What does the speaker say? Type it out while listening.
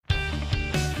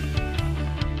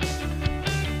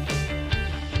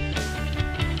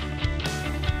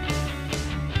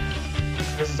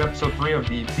episode 3 of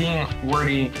the Being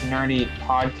WerdyNerdy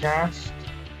podcast.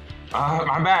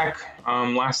 I'm back.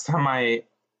 Last time I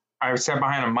sat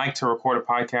behind a mic to record a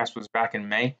podcast was back in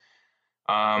May.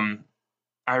 I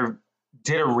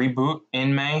did a reboot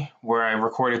in May where I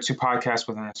recorded 2 podcasts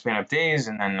within a span of days,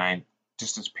 and then I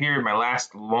just disappeared. My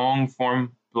last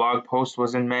long-form blog post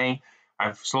was in May.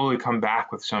 I've slowly come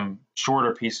back with some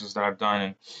shorter pieces that I've done,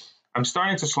 and I'm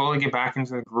starting to slowly get back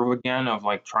into the groove again of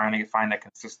like trying to find that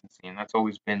consistency, and that's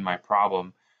always been my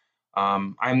problem.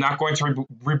 I'm not going to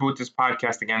reboot this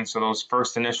podcast again, so those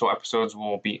first initial episodes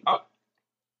will be up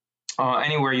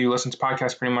anywhere you listen to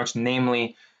podcasts, pretty much,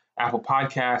 namely Apple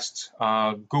Podcasts,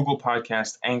 Google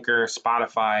Podcasts, Anchor,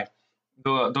 Spotify.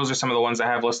 Those are some of the ones I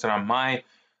have listed on my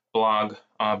blog,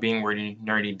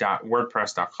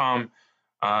 beingwordynerdy.wordpress.com.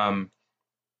 And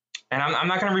I'm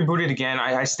not going to reboot it again.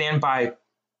 I stand by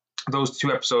those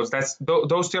 2 episodes.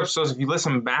 Those 2 episodes, if you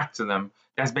listen back to them,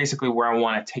 that's basically where I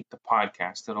want to take the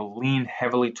podcast. It'll lean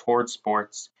heavily towards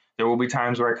sports. There will be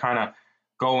times where I kind of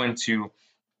go into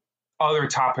other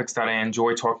topics that I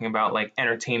enjoy talking about, like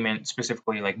entertainment,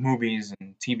 specifically like movies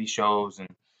and TV shows and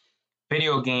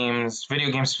video games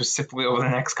specifically over the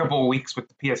next couple of weeks with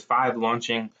the PS5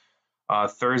 launching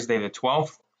Thursday the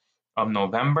 12th of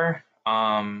November.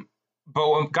 But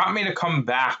what got me to come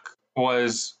back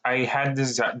was I had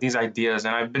these ideas,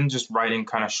 and I've been just writing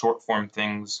kind of short form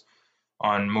things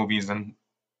on movies and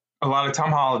a lot of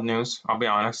Tom Holland news, I'll be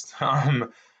honest.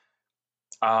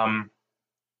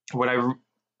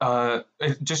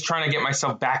 Just trying to get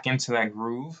myself back into that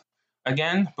groove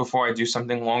again before I do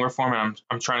something longer form, and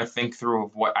I'm trying to think through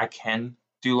of what I can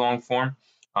do long form.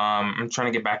 I'm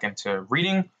trying to get back into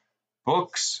reading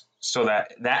books so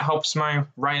that helps my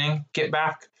writing get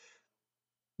back.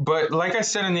 But like I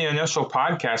said in the initial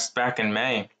podcast back in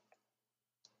May,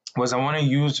 was I want to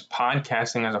use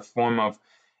podcasting as a form of,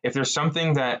 if there's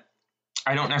something that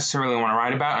I don't necessarily want to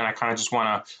write about and I kind of just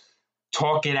want to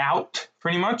talk it out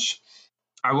pretty much,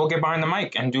 I will get behind the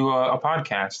mic and do a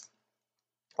podcast.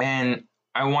 And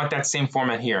I want that same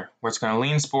format here, where it's going to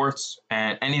lean sports,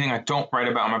 and anything I don't write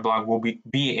about on my blog will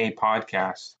be a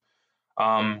podcast.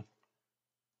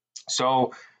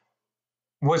 So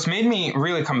what's made me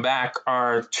really come back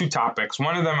are 2 topics.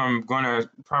 One of them I'm going to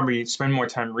probably spend more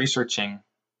time researching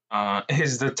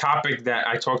is the topic that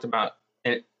I talked about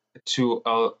to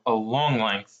a long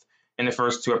length in the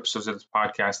first 2 episodes of this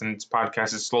podcast. And this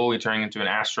podcast is slowly turning into an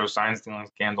Astro sign stealing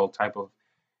scandal type of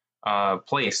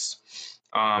place.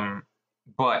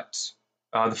 But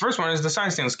the first one is the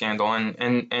sign stealing scandal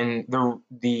and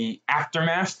the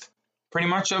aftermath pretty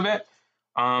much of it.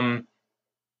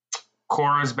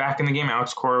 Cora is back in the game.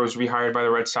 Alex Cora was rehired by the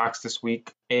Red Sox this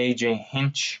week. AJ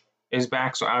Hinch is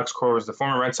back. So Alex Cora was the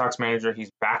former Red Sox manager.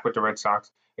 He's back with the Red Sox.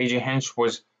 AJ Hinch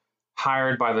was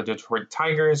hired by the Detroit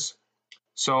Tigers.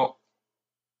 So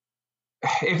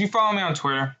if you follow me on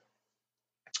Twitter,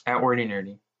 at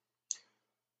WerdyNerdy,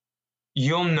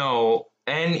 you'll know,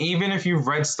 and even if you've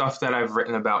read stuff that I've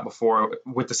written about before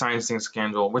with the sign stealing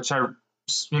scandal, which I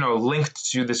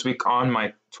linked to this week on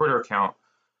my Twitter account,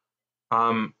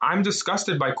 I'm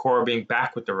disgusted by Cora being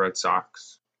back with the Red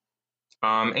Sox.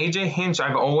 AJ Hinch,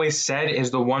 I've always said,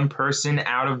 is the one person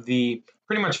out of the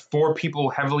pretty much 4 people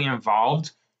heavily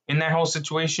involved in that whole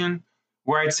situation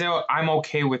where I'd say I'm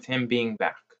okay with him being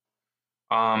back.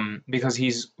 Because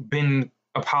he's been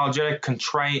apologetic,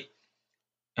 contrite,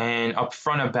 and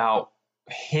upfront about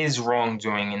his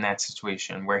wrongdoing in that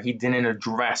situation where he didn't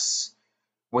address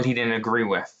what he didn't agree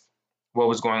with, what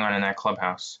was going on in that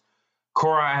clubhouse.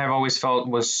 Cora, I have always felt,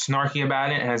 was snarky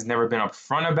about it and has never been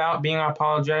upfront about being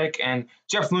apologetic. And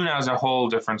Jeff Lunau is a whole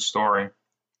different story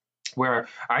where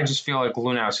I just feel like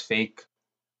Lunau is fake.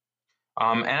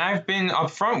 And I've been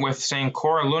upfront with saying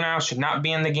Cora Lunau should not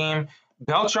be in the game.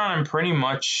 Beltran, I'm pretty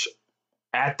much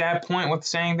at that point with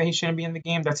saying that he shouldn't be in the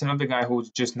game. That's another guy who's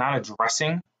just not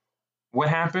addressing what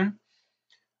happened.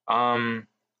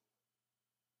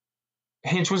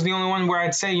 Hinch was the only one where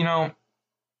I'd say,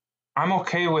 I'm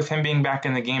okay with him being back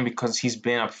in the game because he's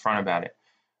been upfront about it.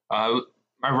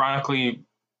 Ironically,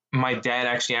 my dad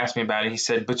actually asked me about it. He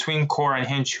said, between Cora and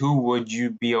Hinch, who would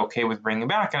you be okay with bringing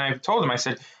back? And I told him, I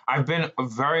said, I've been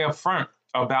very upfront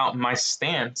about my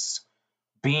stance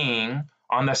being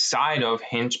on the side of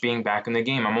Hinch being back in the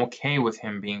game. I'm okay with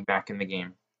him being back in the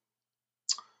game.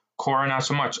 Cora, not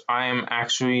so much. I am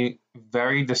actually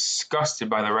very disgusted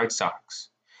by the Red Sox.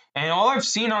 And all I've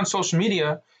seen on social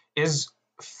media is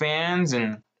fans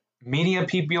and media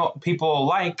people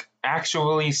alike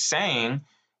actually saying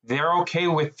they're okay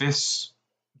with this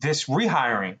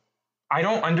rehiring. I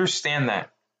don't understand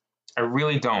that. I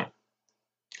really don't.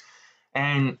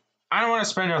 And I don't want to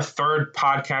spend a third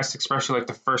podcast, especially like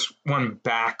the first one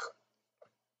back,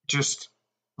 just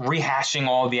rehashing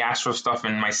all the Astro stuff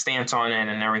and my stance on it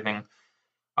and everything.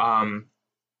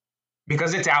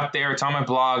 Because it's out there, it's on my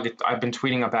blog. I've been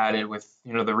tweeting about it with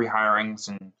the rehirings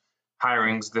and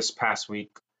hirings this past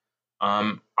week.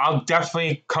 I'll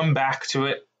definitely come back to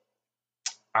it.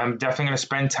 I'm definitely going to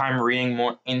spend time reading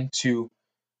more into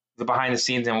the behind the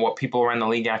scenes and what people around the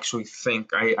league actually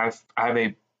think. I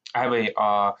have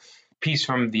a piece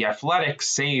from The Athletic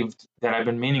saved that I've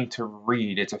been meaning to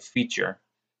read. It's a feature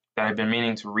that I've been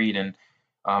meaning to read, and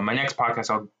my next podcast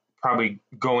I'll probably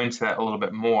go into that a little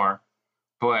bit more.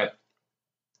 But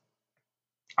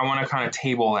I want to kind of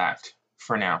table that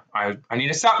for now. I need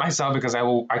to stop myself because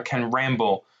I can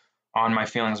ramble on my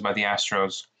feelings about the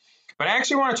Astros. But I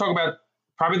actually want to talk about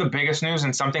probably the biggest news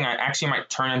and something I actually might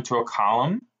turn into a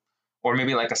column or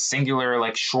maybe like a singular,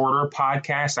 like shorter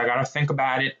podcast. I got to think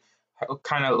about it,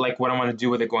 kind of like what I want to do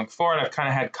with it going forward. I've kind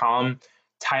of had column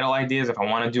title ideas if I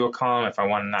want to do a column, if I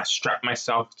want to not strap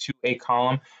myself to a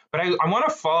column. But I want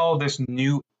to follow this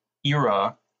new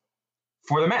era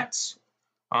for the Mets.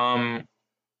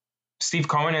 Steve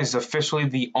Cohen is officially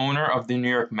the owner of the New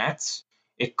York Mets.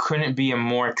 It couldn't be a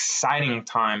more exciting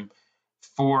time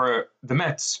for the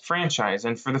Mets franchise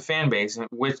and for the fan base,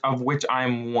 of which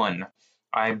I'm one.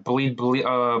 I bleed blue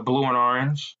and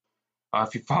orange.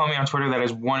 If you follow me on Twitter, that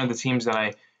is one of the teams that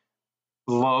I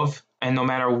love, and no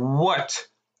matter what,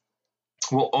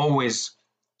 will always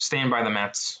stand by the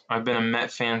Mets. I've been a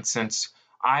Met fan since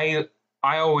I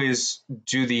always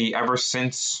do the ever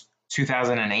since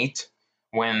 2008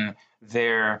 when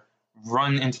their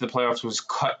run into the playoffs was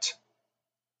cut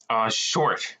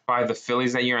short by the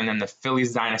Phillies that year, and then the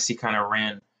Phillies dynasty kind of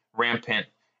ran rampant,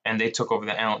 and they took over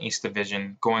the NL East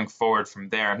division going forward from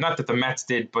there. Not that the Mets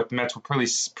did, but the Mets were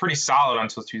pretty solid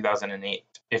until 2008,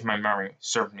 if my memory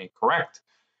served me correct.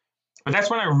 But that's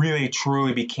when I really,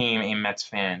 truly became a Mets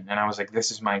fan, and I was like,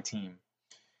 this is my team.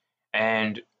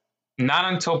 And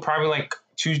not until probably like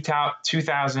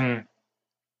 2000,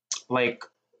 like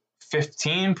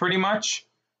 15 pretty much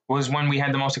was when we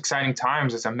had the most exciting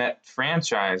times as a Met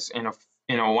franchise in a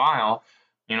while.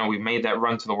 We made that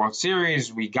run to the World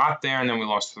Series, we got there, and then we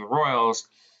lost to the Royals.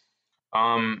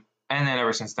 And then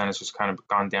ever since then, it's just kind of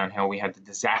gone downhill. We had the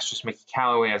disastrous Mickey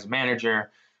Callaway as manager.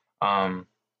 Sandy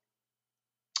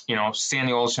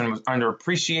Alderson was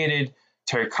underappreciated.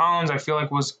 Terry Collins, I feel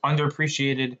like, was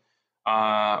underappreciated.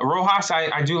 Rojas,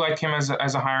 I do like him as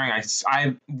a hiring.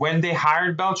 When they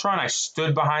hired Beltran, I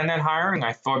stood behind that hiring.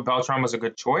 I thought Beltran was a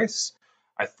good choice.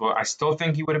 I still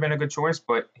think he would have been a good choice,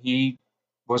 but he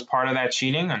was part of that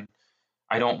cheating, and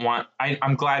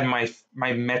I'm glad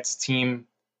my Mets team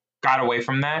got away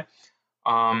from that.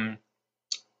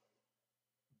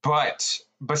 But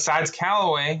besides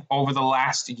Callaway, over the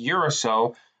last year or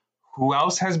so, who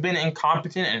else has been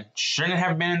incompetent and shouldn't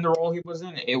have been in the role he was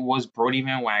in? It was Brodie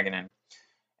Van Wagenen.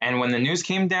 And when the news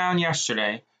came down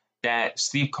yesterday that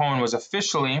Steve Cohen was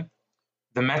officially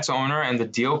the Mets owner and the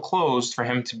deal closed for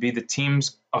him to be the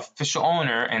team's official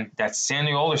owner and that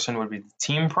Sandy Alderson would be the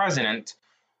team president,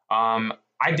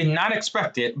 I did not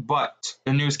expect it, but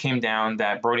the news came down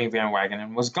that Brodie Van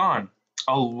Wagenen was gone,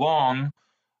 along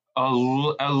a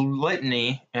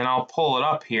litany, and I'll pull it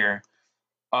up here,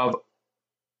 of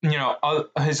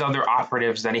his other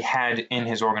operatives that he had in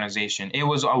his organization. It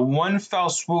was a one fell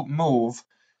swoop move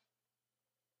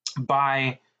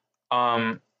by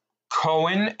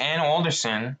Cohen and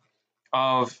Alderson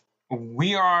of,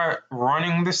 we are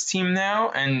running this team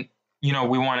now, and we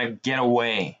want to get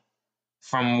away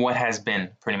from what has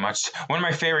been, pretty much. One of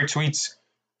my favorite tweets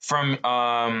from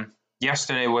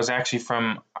yesterday was actually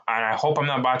from, and I hope I'm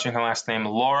not botching her last name,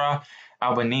 Laura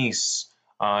Albanese.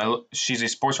 She's a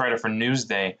sports writer for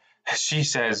Newsday. She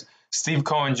says, Steve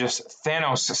Cohen just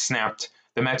Thanos snapped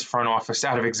the Mets front office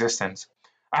out of existence.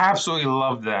 I absolutely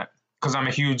love that because I'm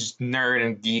a huge nerd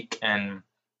and geek, and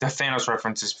the Thanos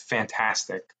reference is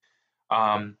fantastic.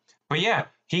 But yeah,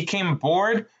 he came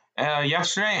aboard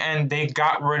yesterday, and they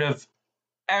got rid of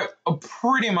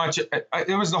pretty much,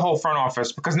 it was the whole front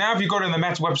office. Because now if you go to the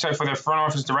Mets website for their front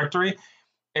office directory,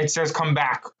 it says come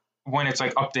back when it's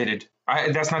like updated.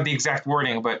 That's not the exact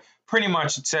wording, but pretty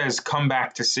much it says come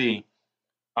back to see,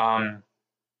 who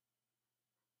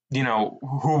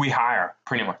we hire,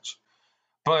 pretty much.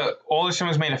 But Alderson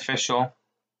was made official.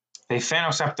 They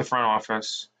Thanos up the front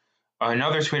office.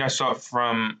 Another tweet I saw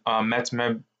from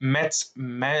Metsmerized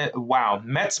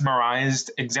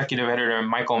executive editor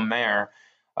Michael Mayer.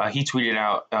 He tweeted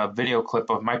out a video clip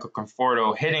of Michael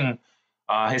Conforto hitting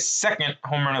his second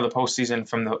home run of the postseason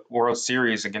from the World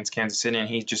Series against Kansas City, and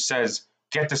he just says,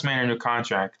 "Get this man a new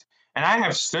contract." And I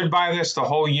have stood by this the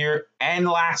whole year and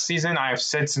last season. I have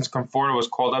said since Conforto was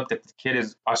called up that the kid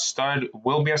is a stud,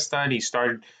 will be a stud. He's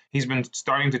been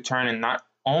starting to turn in not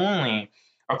only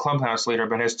a clubhouse leader,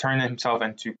 but has turned himself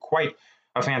into quite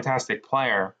a fantastic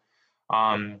player.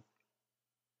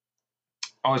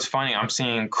 It's funny. I'm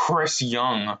seeing Chris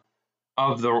Young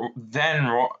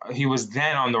he was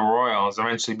then on the Royals,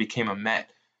 eventually became a Met,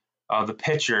 the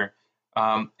pitcher.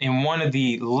 In one of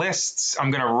the lists I'm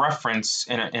going to reference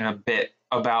in a bit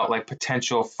about like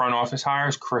potential front office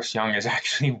hires, Chris Young is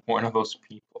actually one of those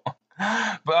people.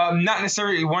 But not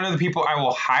necessarily one of the people I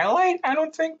will highlight, I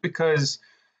don't think, because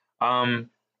there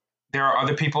are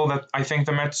other people that I think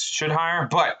the Mets should hire.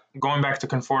 But going back to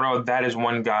Conforto, that is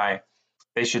one guy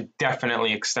they should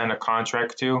definitely extend a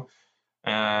contract to.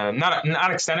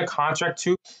 Not extend a contract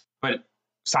to, but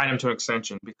sign him to an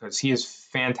extension because he is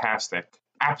fantastic,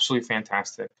 absolutely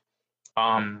fantastic.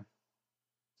 I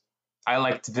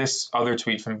liked this other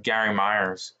tweet from Gary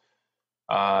Myers.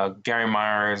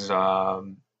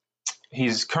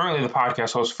 He's currently the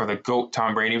podcast host for the GOAT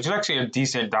Tom Brady, which is actually a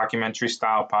decent documentary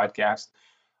style podcast.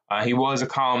 He was a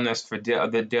columnist for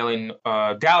the Daily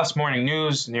Dallas Morning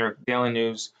News, New York Daily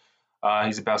News.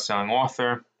 He's a best-selling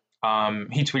author.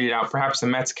 He tweeted out, perhaps the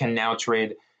Mets can now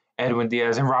trade Edwin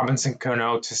Diaz and Robinson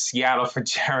Cano to Seattle for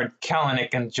Jared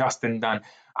Kelenic and Justin Dunn.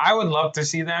 I would love to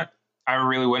see that. I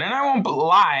really would. And I won't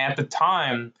lie, at the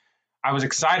time, I was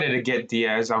excited to get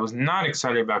Diaz. I was not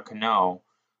excited about Cano.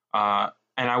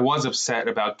 And I was upset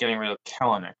about getting rid of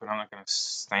Kelenic, but I'm not going to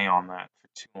stay on that for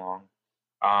too long.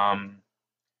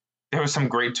 There were some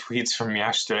great tweets from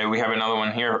yesterday. We have another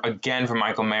one here, again from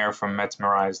Michael Mayer from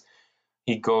Metsmerized.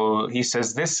 He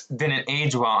says, this didn't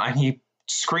age well, and he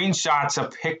screenshots a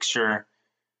picture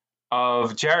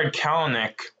of Jared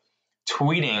Kelenic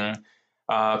tweeting,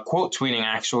 quote tweeting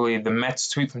actually, the Mets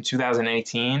tweet from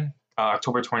 2018,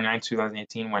 October 29,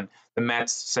 2018, when the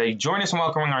Mets say, join us in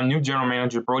welcoming our new general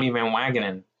manager, Brodie Van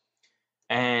Wagenen.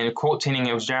 And quote tweeting,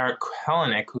 it was Jared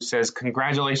Kelenic who says,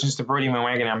 congratulations to Brodie Van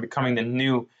Wagenen on becoming the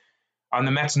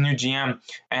Mets' new GM.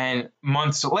 And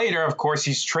months later, of course,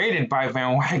 he's traded by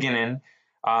Van Wagenen.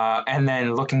 And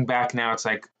then looking back now, it's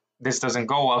like, this doesn't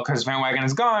go well because Van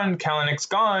Wagenen's gone, Kelenic's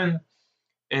gone.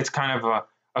 It's kind of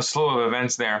a slew of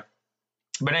events there.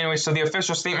 But anyway, so the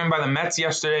official statement by the Mets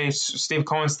yesterday, Steve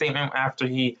Cohen's statement after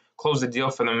he closed the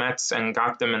deal for the Mets and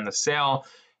got them in the sale,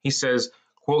 he says,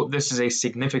 quote, this is a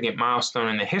significant milestone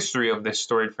in the history of this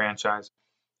storied franchise.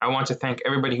 I want to thank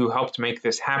everybody who helped make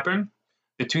this happen.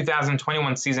 The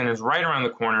 2021 season is right around the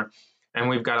corner, and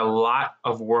we've got a lot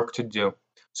of work to do.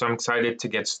 So I'm excited to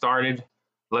get started.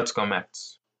 Let's go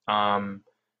Mets.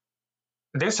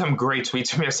 There's some great tweets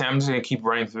from yesterday. I'm just going to keep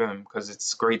running through them because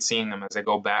it's great seeing them as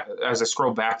I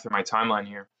scroll back through my timeline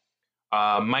here.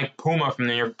 Mike Puma from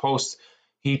the New York Post,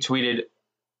 he tweeted,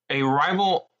 a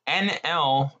rival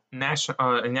NL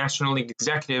National League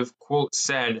executive, quote,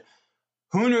 said,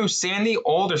 who knew Sandy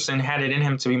Alderson had it in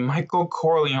him to be Michael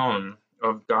Corleone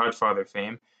of Godfather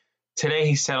fame? Today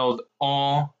he settled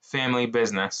all family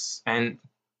business. And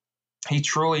he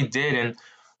truly did. And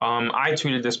I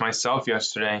tweeted this myself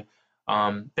yesterday,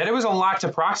 that it was a lot to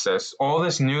process. All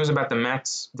this news about the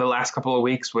Mets the last couple of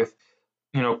weeks with,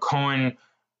 Cohen,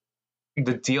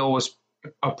 the deal was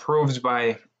approved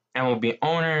by MLB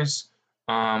owners,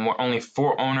 where only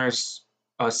 4 owners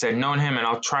said no to him. And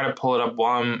I'll try to pull it up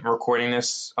while I'm recording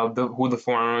this of who the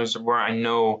 4 owners were. I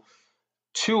know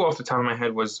 2 off the top of my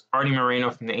head was Artie Moreno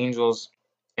from the Angels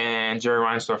and Jerry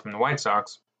Reinsdorf from the White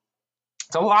Sox.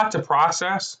 It's a lot to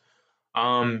process.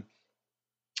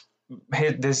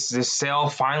 This sale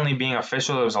finally being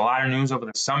official. There was a lot of news over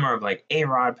the summer of like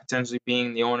A-Rod potentially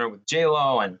being the owner with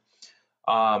J-Lo and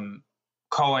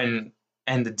Cohen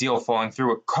and the deal falling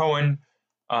through with Cohen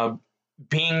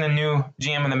being the new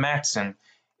GM of the Mets. And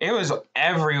it was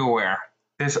everywhere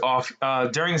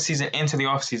during the season into the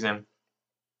offseason.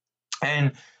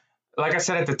 And like I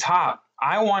said at the top,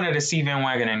 I wanted to see Van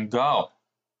Wagenen go.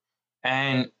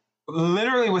 And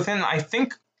literally within, I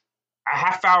think, a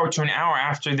half hour to an hour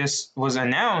after this was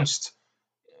announced,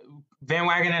 Van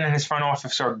Wagenen and his front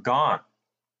office are gone.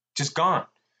 Just gone.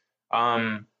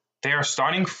 They are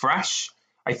starting fresh.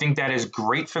 I think that is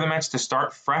great for the Mets to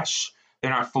start fresh.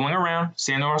 They're not fooling around.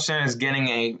 Sandy Alderson is getting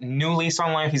a new lease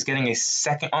on life. He's getting a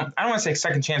second, I don't want to say a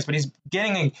second chance, but he's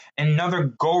getting another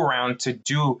go-round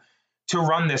to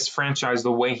run this franchise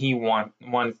the way he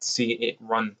wanted to see it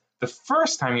run the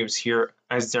first time he was here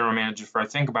as general manager for, I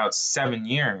think, about 7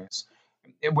 years,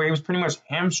 where he was pretty much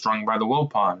hamstrung by the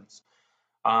Wilpons.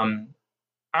 I'm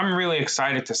really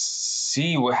excited to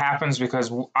see what happens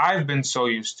because I've been so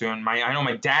used to, and I know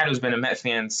my dad has been a Met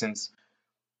fan since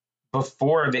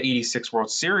before the 86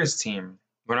 World Series team,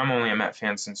 when I'm only a Met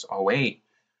fan since '08,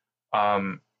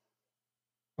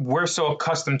 we're so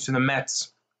accustomed to the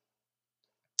Mets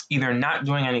either not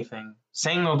doing anything,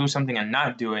 saying they'll do something and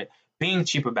not do it, being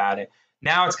cheap about it.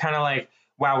 Now it's kind of like,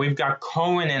 wow, we've got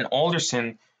Cohen and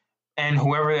Alderson and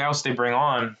whoever else they bring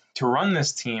on to run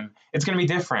this team. It's going to be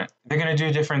different. They're going to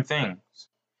do different things.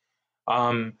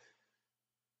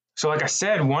 So like I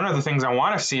said, one of the things I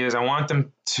want to see is I want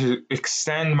them to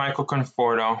extend Michael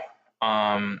Conforto.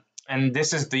 And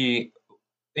this is the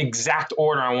exact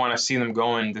order I want to see them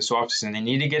go in this offseason. They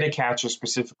need to get a catcher,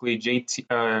 specifically JT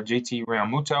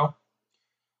Realmuto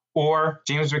or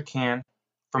James McCann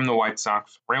from the White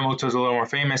Sox. Realmuto's a little more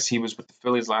famous. He was with the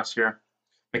Phillies last year.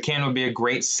 McCann would be a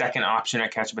great second option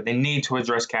at catcher, but they need to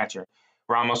address catcher.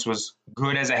 Ramos was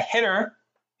good as a hitter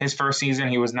his first season.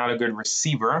 He was not a good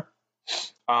receiver.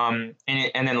 And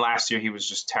then last year he was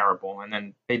just terrible. And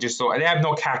then they have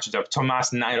no catcher depth. Tomas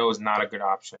Naito is not a good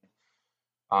option.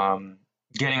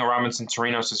 Getting a Robinson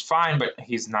Chirinos is fine, but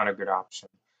he's not a good option.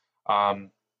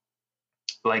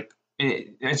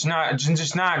 It's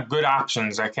just not good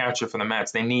options at catcher for the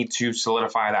Mets. They need to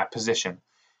solidify that position.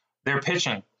 They're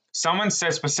pitching. Someone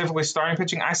said specifically starting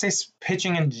pitching. I say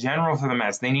pitching in general for the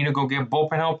Mets. They need to go get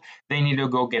bullpen help. They need to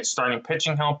go get starting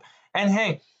pitching help. And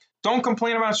hey, don't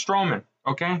complain about Stroman,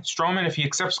 okay? Stroman, if he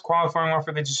accepts the qualifying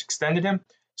offer, they just extended him.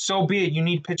 So be it. You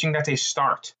need pitching that's a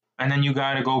start. And then you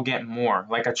got to go get more,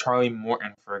 like a Charlie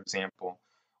Morton, for example,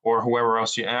 or whoever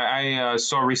else. I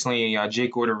saw recently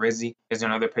Jake Odorizzi is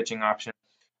another pitching option.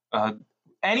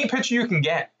 Any pitcher you can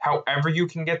get, however you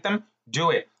can get them, do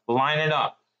it. Line it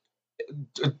up.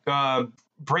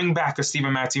 Bring back a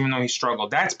Steven Matz, even though he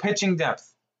struggled. That's pitching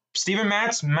depth. Steven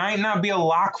Matz might not be a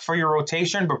lock for your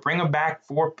rotation, but bring him back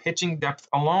for pitching depth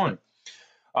alone.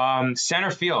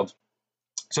 Center field.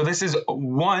 So this is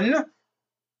 1,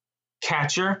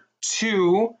 catcher,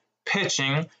 2,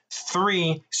 pitching,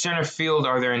 3, center field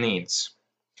are their needs.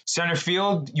 Center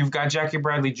field, you've got Jackie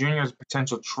Bradley Jr. as a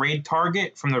potential trade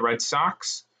target from the Red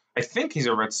Sox. I think he's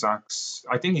a Red Sox.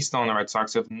 I think he's still in the Red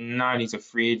Sox. If not, he's a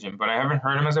free agent. But I haven't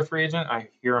heard him as a free agent. I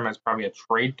hear him as probably a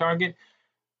trade target.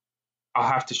 I'll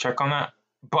have to check on that.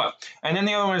 And then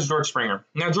the other one is George Springer.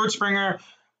 Now, George Springer,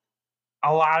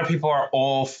 a lot of people are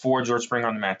all for George Springer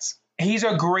on the Mets. He's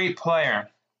a great player.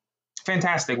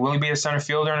 Fantastic. Will he be a center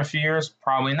fielder in a few years?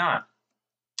 Probably not.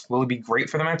 Will he be great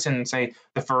for the Mets in, say,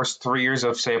 the first 3 years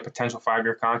of, say, a potential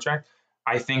 5-year contract?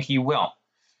 I think he will.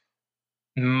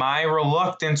 My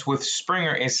reluctance with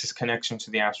Springer is his connection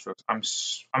to the Astros.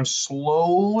 I'm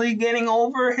slowly getting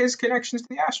over his connections to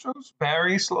the Astros,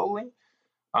 very slowly.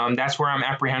 That's where I'm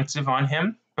apprehensive on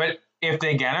him. But if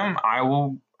they get him, I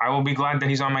will be glad that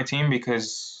he's on my team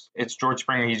because it's George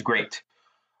Springer. He's great.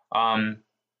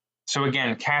 So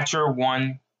again, catcher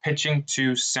 1, pitching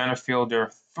 2, center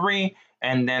fielder 3,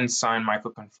 and then sign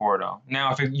Michael Conforto.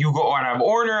 Now, if you go out of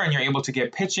order and you're able to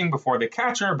get pitching before the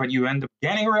catcher, but you end up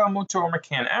getting Realmuto or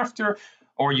McCann after,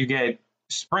 or you get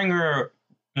Springer,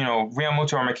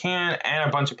 Realmuto or McCann and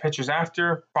a bunch of pitchers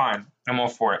after, fine. I'm all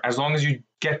for it, as long as you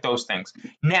get those things.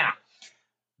 Now,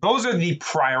 those are the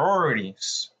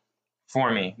priorities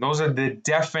for me. Those are the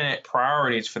definite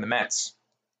priorities for the Mets.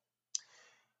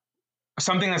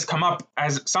 Something that's come up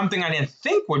as something I didn't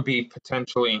think would be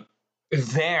potentially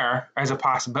there as a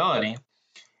possibility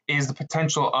is the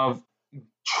potential of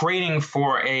trading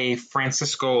for a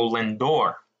Francisco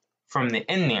Lindor from the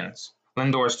Indians.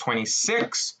 Lindor is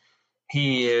 26.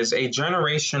 He's a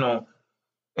generational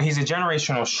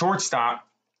shortstop.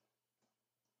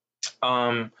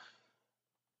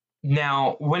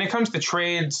 Now, when it comes to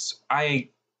trades, I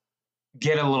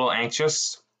get a little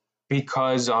anxious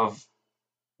because of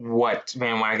what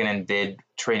Van Wagenen did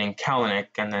trading Kelenic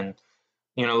and then,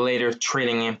 later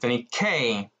trading Anthony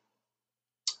Kay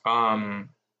for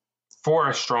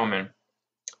a Stroman.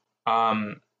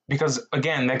 Because,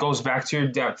 again, that goes back to your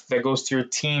depth. That goes to your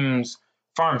team's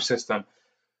farm system.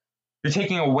 You're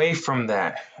taking away from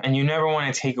that, and you never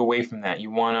want to take away from that. You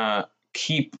want to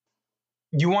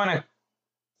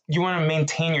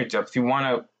maintain your depth. You want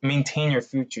to maintain your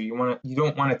future. You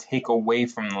don't want to take away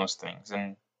from those things.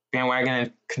 And Van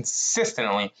Wagenen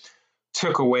consistently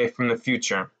took away from the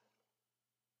future.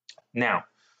 Now,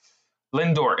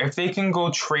 Lindor, if they can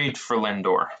go trade for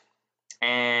Lindor,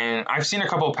 and I've seen a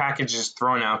couple of packages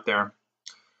thrown out there.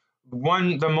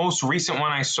 The most recent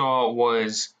one I saw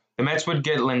was the Mets would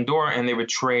get Lindor and they would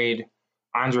trade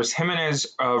Andres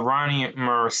Jimenez, Ronnie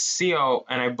Mauricio,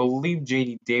 and I believe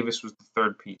J.D. Davis was the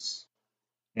third piece.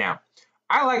 Now,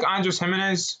 I like Andres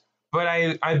Jimenez, but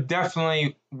I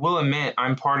definitely will admit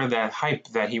I'm part of that hype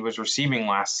that he was receiving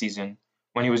last season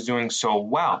when he was doing so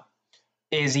well.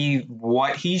 Is he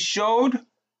what he showed?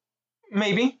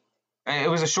 Maybe. It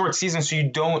was a short season, so you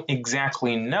don't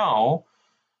exactly know.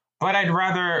 But I'd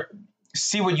rather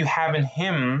see what you have in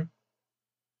him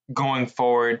going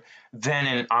forward than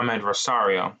in Ahmed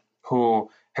Rosario, who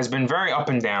has been very up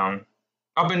and down.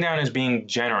 Up and down is being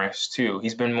generous, too.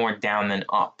 He's been more down than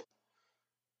up.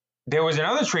 There was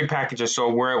another trade package I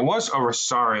saw where it was a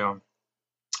Rosario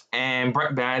and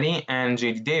Brett Baty and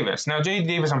J.D. Davis. Now, J.D.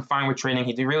 Davis, I'm fine with trading.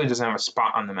 He really doesn't have a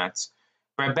spot on the Mets.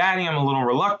 Brett Baty, I'm a little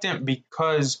reluctant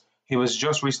because he was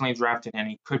just recently drafted and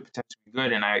he could potentially be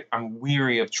good, and I'm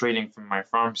weary of trading from my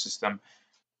farm system.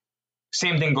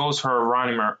 Same thing goes for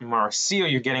Ronnie Mauricio.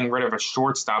 You're getting rid of a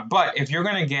shortstop. But if you're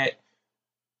going to get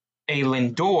a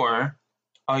Lindor,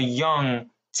 a young,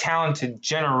 talented,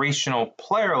 generational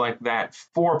player like that,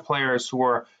 4 players who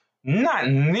are not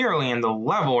nearly in the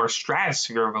level or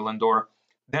stratosphere of a Lindor,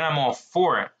 then I'm all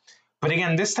for it. But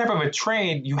again, this type of a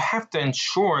trade, you have to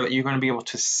ensure that you're going to be able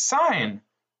to sign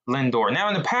Lindor. Now,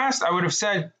 in the past, I would have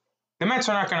said the Mets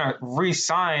are not going to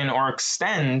re-sign or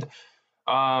extend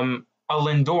a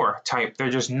Lindor type. They're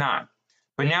just not.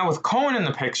 But now with Cohen in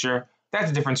the picture, that's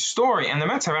a different story. And the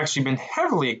Mets have actually been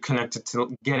heavily connected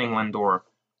to getting Lindor.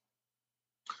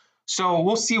 So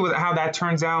we'll see how that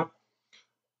turns out.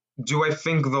 Do I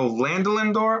think they'll land a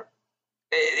Lindor?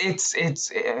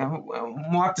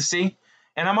 We'll have to see.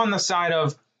 And I'm on the side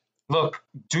of, look,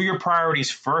 do your priorities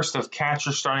first of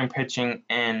catcher, starting pitching,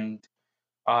 and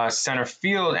center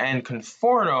field and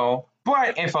Conforto.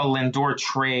 But if a Lindor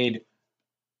trade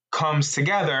comes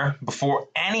together before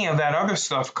any of that other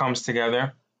stuff comes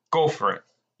together, go for it.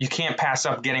 You can't pass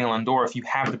up getting a Lindor if you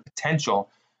have the potential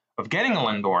of getting a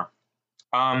Lindor.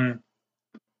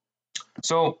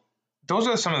 So those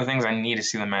are some of the things I need to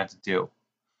see the Mets do.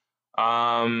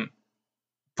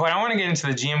 But I want to get into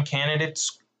the GM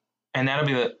candidates, and that'll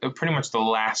be pretty much the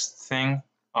last thing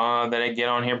that I get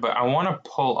on here. But I want to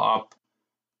pull up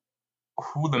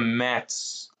who the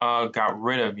Mets got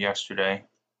rid of yesterday,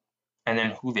 and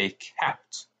then who they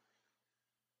kept.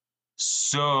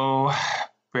 So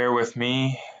bear with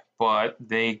me, but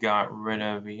they got rid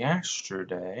of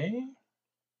yesterday.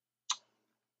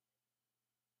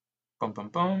 Bum, bum,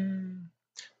 bum.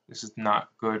 This is not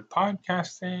good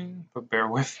podcasting, but bear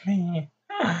with me.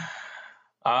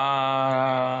 Wow.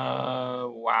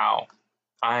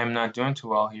 I am not doing too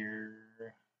well here.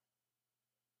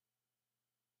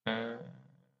 Trying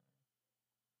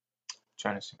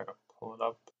to see if I can pull it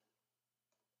up.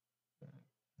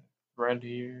 Right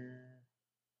here.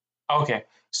 Okay,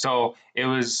 so it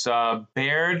was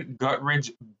Baird,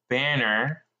 Guttridge,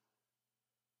 Banner.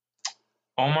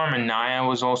 Omar Minaya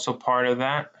was also part of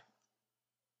that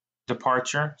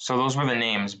departure. So those were the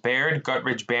names: Baird,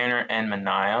 Guttridge, Banner, and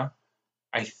Minaya.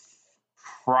 I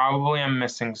probably am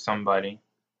missing somebody,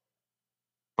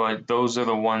 but those are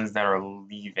the ones that are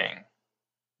leaving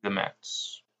the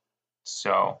Mets.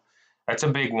 So that's a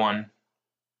big one.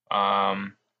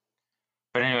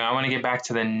 But anyway, I want to get back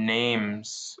to the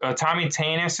names. Tommy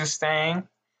Tanis is staying.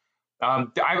 I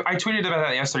tweeted about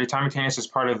that yesterday. Tommy Tanis is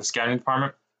part of the scouting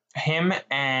department. Him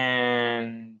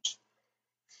and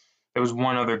there was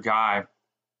one other guy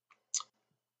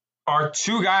are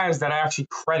 2 guys that I actually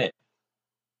credit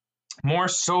more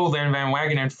so than Van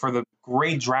Wagenen for the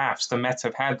great drafts the Mets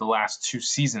have had the last 2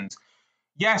 seasons.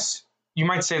 Yes, you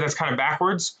might say that's kind of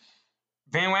backwards.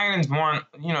 Van Wagenen's more,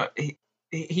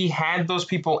 he had those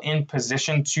people in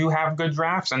position to have good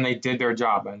drafts, and they did their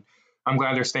job. And I'm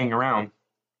glad they're staying around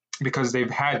because they've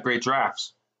had great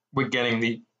drafts with getting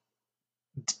the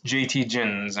JT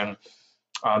Gins and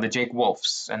the Jake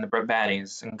Wolfs and the Brett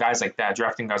Batties and guys like that,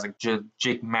 drafting guys like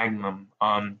Jake Magnum.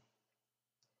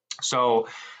 So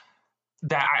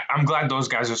that I'm glad those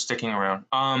guys are sticking around.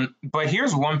 But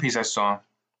here's one piece I saw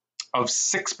of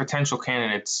 6 potential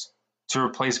candidates to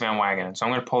replace Van Wagenen. So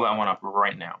I'm going to pull that one up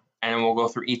right now, and then we'll go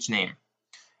through each name.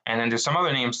 And then there's some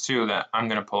other names too that I'm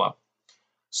going to pull up.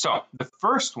 So the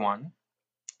first one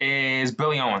is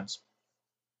Billy Owens.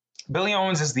 Billy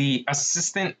Owens is the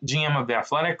assistant GM of the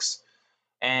Athletics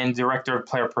and director of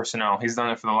player personnel. He's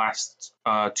done it for the last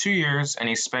 2 years, and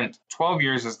he's spent 12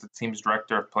 years as the team's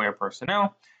director of player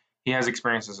personnel. He has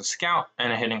experience as a scout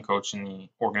and a hitting coach in the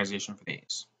organization for the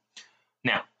A's.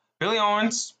 Now, Billy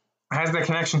Owens has that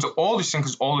connection to Alderson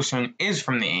because Alderson is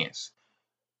from the A's.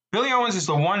 Billy Owens is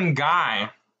the one guy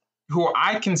who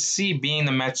I can see being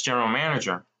the Mets general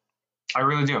manager. I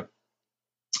really do.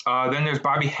 Then there's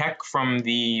Bobby Heck from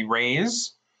the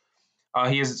Rays.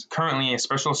 He is currently a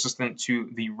special assistant to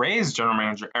the Rays general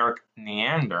manager, Eric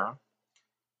Neander.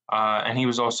 And he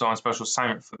was also on special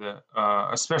assignment for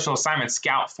a special assignment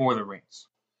scout for the Rays.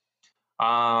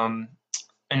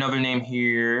 another name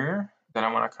here that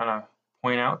I want to kind of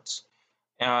point out.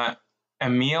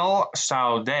 Emil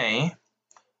Saude.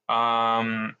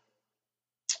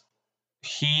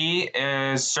 He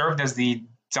is served as the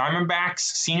Diamondbacks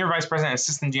senior vice president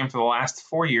assistant GM for the last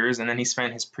 4 years, and then he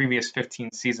spent his previous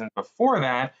 15 seasons before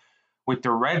that with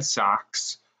the Red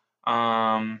Sox,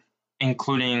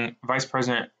 including vice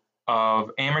president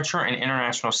of amateur and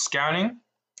international scouting.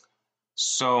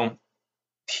 So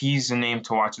he's a name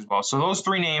to watch as well. So those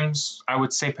three names I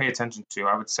would say pay attention to.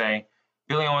 I would say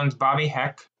Billy Owens, Bobby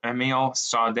Heck, Emil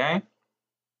Saude.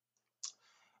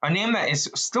 A name that is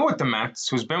still with the Mets,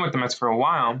 who's been with the Mets for a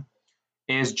while,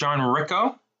 is John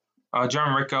Ricco.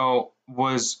 John Ricco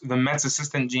was the Mets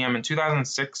assistant GM in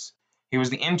 2006. He was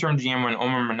the interim GM when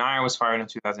Omar Minaya was fired in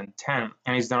 2010,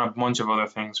 and he's done a bunch of other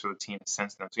things for the team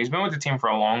since then. So he's been with the team for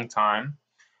a long time.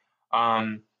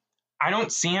 I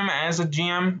don't see him as a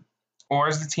GM or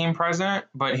as the team president,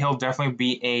 but he'll definitely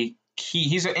be a key.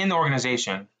 He's in the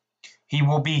organization. He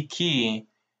will be key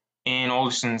in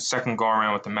Alderson's second go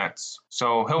around with the Mets.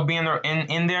 So he'll be in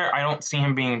there. I don't see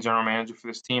him being a general manager for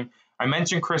this team. I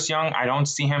mentioned Chris Young. I don't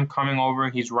see him coming over.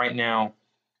 He's right now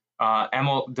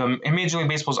the Major League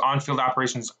Baseball's on-field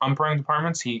operations umpiring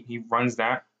departments. He runs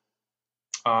that.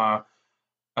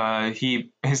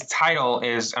 His title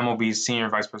is MLB's senior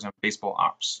vice president of baseball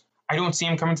ops. I don't see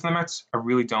him coming to the Mets. I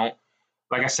really don't.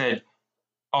 Like I said,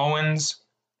 Owens,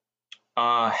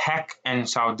 Heck, and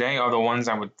Saude are the ones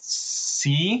I would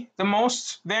see the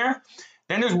most there.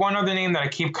 Then there's one other name that I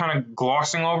keep kind of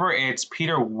glossing over. It's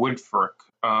Peter Woodfork.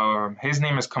 His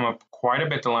name has come up quite a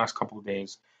bit the last couple of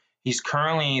days. He's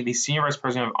currently the senior vice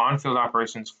president of on-field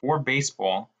operations for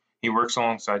baseball. He works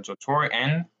alongside Joe Torre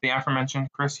and the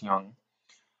aforementioned Chris Young.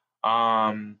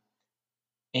 And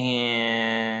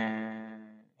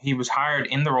he was hired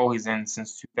in the role he's in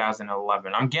since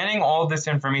 2011. I'm getting all this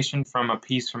information from a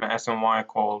piece from SNY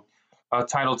called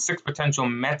titled 6 Potential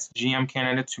Mets GM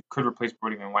Candidates Who Could Replace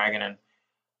Brody Van Wagenen.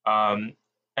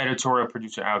 Editorial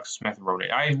producer Alex Smith wrote it.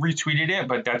 I retweeted it,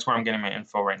 but that's where I'm getting my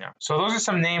info right now. So those are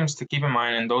some names to keep in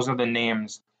mind, and those are the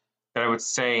names that I would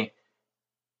say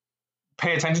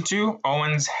pay attention to: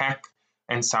 Owens, Heck,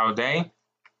 and Saude.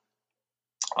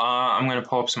 I'm going to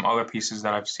pull up some other pieces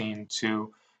that I've seen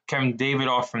too. Kevin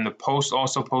Davidoff from the Post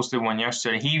also posted one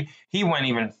yesterday. He went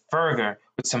even further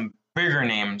with some bigger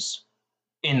names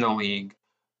in the league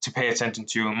to pay attention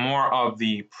to, more of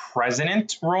the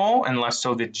president role and less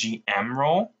so the GM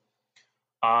role.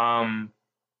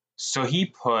 So he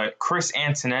put Chris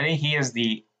Antonetti. He is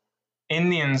the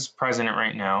Indians president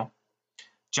right now.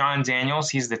 John Daniels,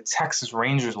 he's the Texas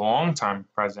Rangers longtime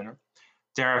president.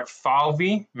 Derek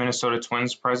Falvey, Minnesota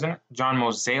Twins president. John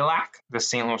Mozeliak, the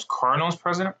St. Louis Cardinals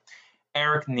president.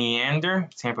 Eric Neander,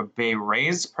 Tampa Bay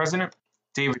Rays president.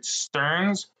 David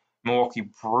Stearns, Milwaukee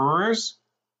Brewers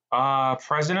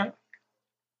president.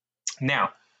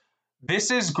 Now,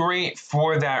 this is great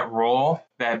for that role,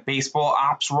 that baseball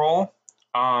ops role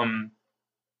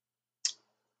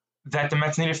that the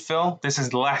Mets need to fill. This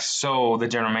is less so the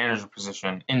general manager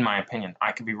position, in my opinion.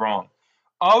 I could be wrong.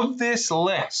 Of this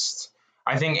list,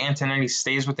 I think Antonetti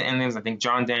stays with the Indians. I think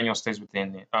John Daniels stays with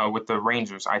the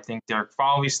Rangers. I think Derek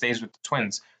Falvey stays with the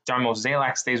Twins. John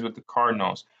Mozeliak stays with the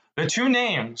Cardinals. The two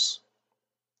names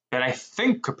that I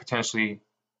think could potentially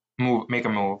make a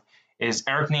move is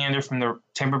Eric Neander from the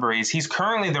Tampa Bay Rays. He's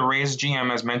currently the Rays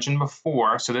GM, as mentioned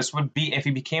before. So this would be, if he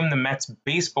became the Mets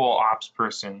baseball ops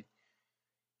person,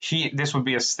 this would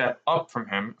be a step up for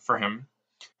him.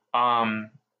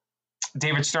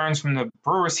 David Stearns from the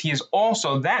Brewers, he is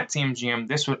also that team GM.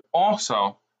 This would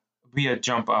also be a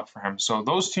jump up for him. So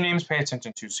those two names pay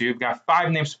attention to. So you've got 5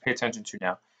 names to pay attention to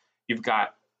now. You've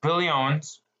got Billy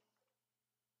Owens,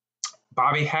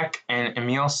 Bobby Heck, and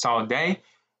Emil Saude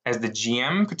as the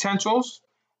GM potentials.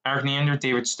 Eric Neander,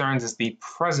 David Stearns as the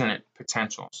president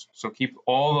potentials. So keep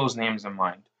all those names in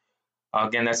mind.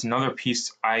 Again, that's another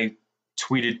piece I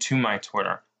tweeted to my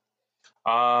Twitter.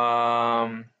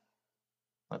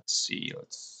 Let's see.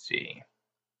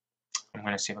 I'm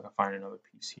going to see if I can find another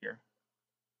piece here.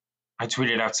 I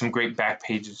tweeted out some great back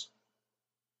pages.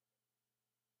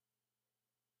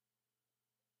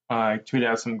 Back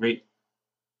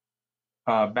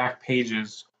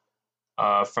pages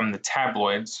from the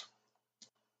tabloids.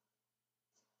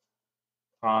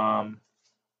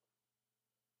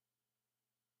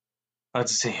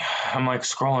 Let's see. I'm like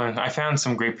scrolling. I found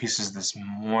some great pieces this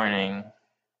morning.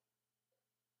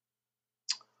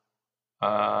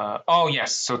 Oh,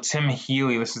 yes. So Tim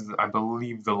Healy, this is, I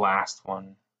believe, the last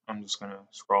one. I'm just going to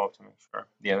scroll up to make sure.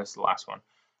 Yeah, this is the last one.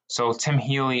 So Tim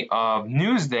Healy of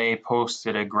Newsday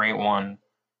posted a great one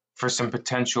for some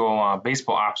potential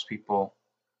baseball ops people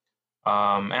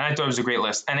And I thought it was a great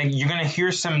list. And you're going to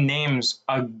hear some names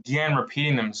again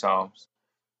repeating themselves.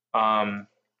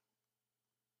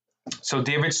 So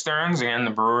David Stearns, again,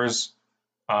 the Brewers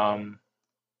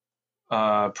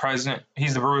president.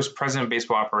 He's the Brewers president of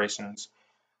baseball operations.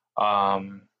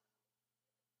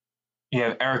 You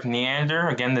have Eric Neander,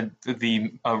 again,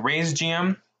 the Rays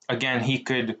GM. Again, he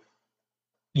could,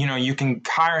 you can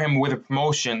hire him with a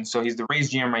promotion. So he's the Rays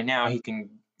GM right now. He can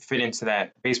fit into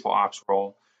that baseball ops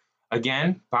role.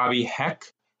 Again, Bobby Heck,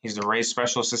 he's the Rays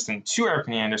special assistant to Eric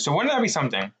Neander. So wouldn't that be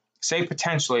something? Say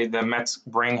potentially the Mets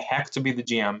bring Heck to be the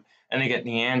GM and they get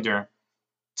Neander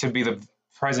to be the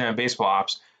president of baseball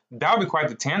ops. That would be quite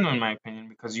the tandem, in my opinion,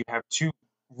 because you have two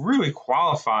really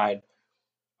qualified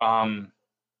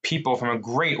people from a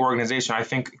great organization. I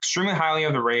think extremely highly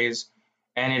of the Rays,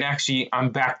 and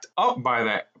I'm backed up by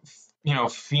that,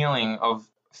 feeling of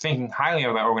thinking highly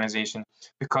of that organization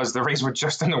because the Rays were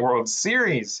just in the World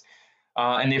Series,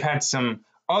 and they've had some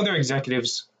other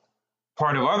executives,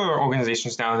 part of other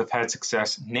organizations now that have had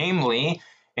success, namely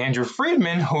Andrew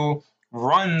Friedman, who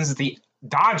runs the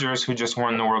Dodgers, who just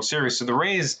won the World Series. So the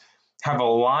Rays have a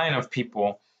line of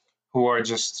people who are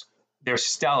they're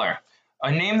stellar.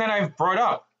 A name that I've brought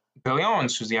up, Billy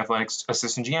Owens, who's the Athletics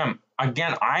assistant GM.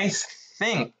 Again, I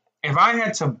think if I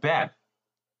had to bet,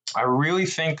 I really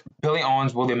think Billy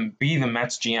Owens will be the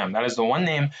Mets GM. That is the one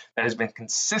name that has been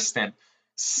consistent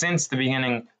since the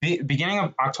beginning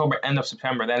of October, end of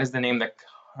September. That is the name that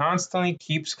constantly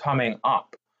keeps coming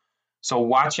up. So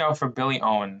watch out for Billy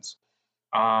Owens.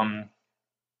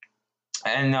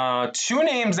 And two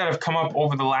names that have come up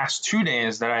over the last 2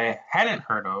 days that I hadn't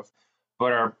heard of,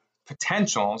 but are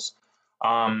potentials,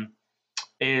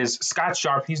 is Scott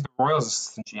Sharp. He's the Royals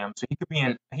assistant GM, so he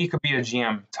could be a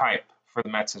GM type for the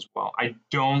Mets as well. I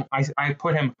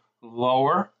put him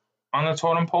lower on the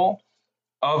totem pole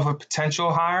of a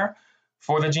potential hire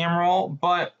for the GM role,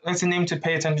 but that's a name to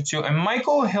pay attention to. And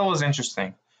Michael Hill is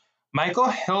interesting. Michael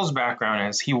Hill's background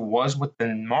is he was with the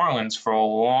Marlins for a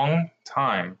long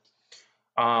time.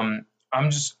 And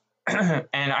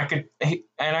I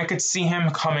could see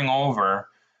him coming over.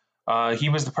 He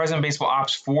was the president of baseball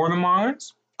ops for the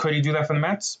Marlins. Could he do that for the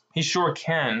Mets? He sure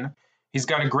can. He's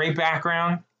got a great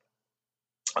background.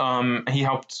 He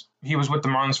was with the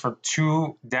Marlins for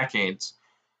 2 decades.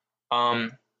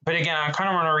 But again, I kind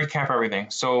of want to recap everything.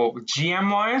 So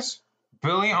GM wise,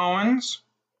 Billy Owens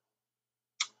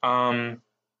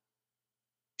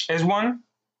is one.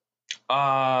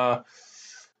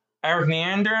 Eric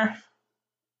Neander,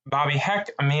 Bobby Heck,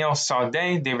 Emil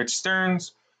Sade, David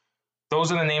Stearns.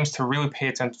 Those are the names to really pay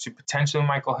attention to, potentially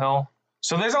Michael Hill.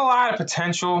 So there's a lot of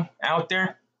potential out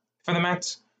there for the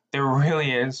Mets. There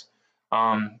really is.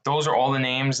 Those are all the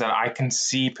names that I can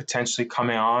see potentially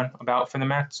coming on about for the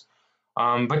Mets.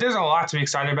 But there's a lot to be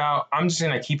excited about. I'm just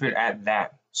going to keep it at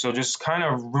that. So just kind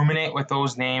of ruminate with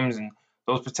those names and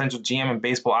those potential GM and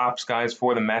baseball ops guys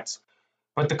for the Mets.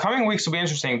 But the coming weeks will be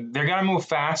interesting. They're going to move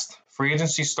fast. Free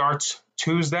agency starts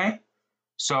Tuesday.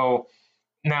 So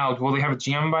now, will they have a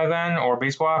GM by then or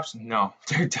baseball ops? No,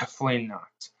 they're definitely not.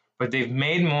 But they've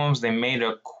made moves. They made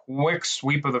a quick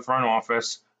sweep of the front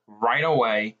office right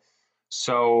away.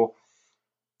 So,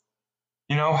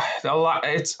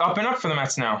 it's up and up for the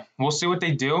Mets now. We'll see what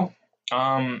they do.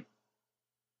 I'm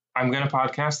going to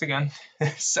podcast again.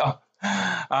 So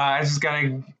I just got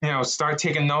to, start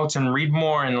taking notes and read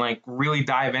more and really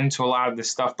dive into a lot of this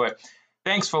stuff. But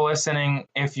thanks for listening.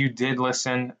 If you did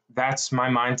listen, that's my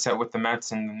mindset with the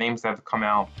Mets and the names that have come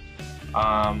out.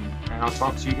 And I'll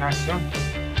talk to you guys soon.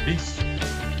 Peace.